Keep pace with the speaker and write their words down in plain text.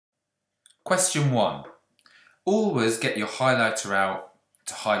Question 1. Always get your highlighter out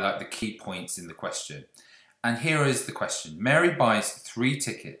to highlight the key points in the question. And here is the question. Mary buys 3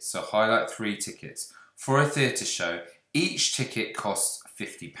 tickets, so highlight 3 tickets, for a theatre show. Each ticket costs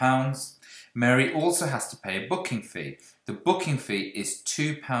 £50. Mary also has to pay a booking fee. The booking fee is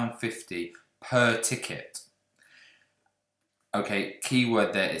 £2.50 per ticket. Okay,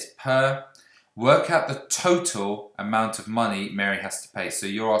 keyword there is per. Work out the total amount of money Mary has to pay. So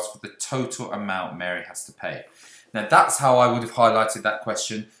you're asked for the total amount Mary has to pay. Now that's how I would have highlighted that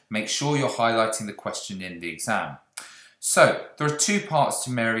question. Make sure you're highlighting the question in the exam. So there are 2 parts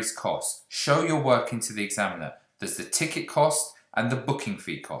to Mary's cost. Show your work into the examiner. There's the ticket cost and the booking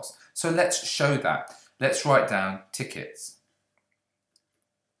fee cost. So let's show that. Let's write down tickets.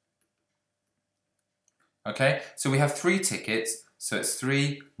 Okay, so we have 3 tickets, so it's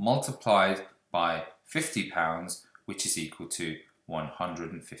 3 multiplied by £50, which is equal to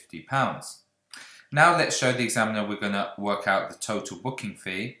 £150. Now let's show the examiner we're going to work out the total booking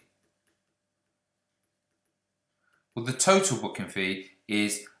fee. Well, the total booking fee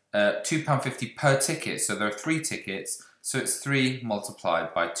is £2.50 per ticket, so there are 3 tickets, so it's 3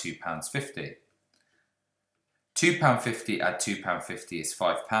 multiplied by £2.50. £2.50 add £2.50 is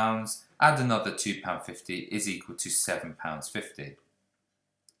 £5, add another £2.50 is equal to £7.50.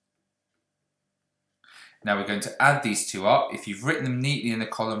 Now we're going to add these 2 up. If you've written them neatly in a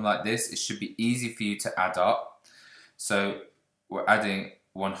column like this, it should be easy for you to add up. So we're adding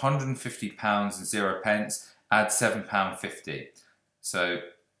 £150 and 0 pence, add £7.50. So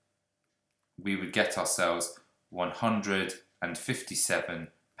we would get ourselves £157 and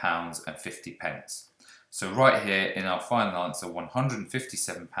 50 pence. So right here in our final answer,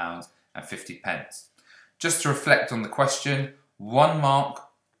 £157 and 50 pence. Just to reflect on the question, 1 mark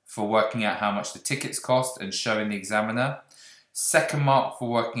for working out how much the tickets cost and showing the examiner. 2nd mark for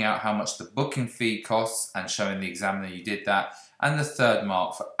working out how much the booking fee costs and showing the examiner you did that. And the 3rd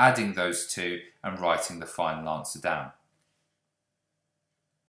mark for adding those 2 and writing the final answer down.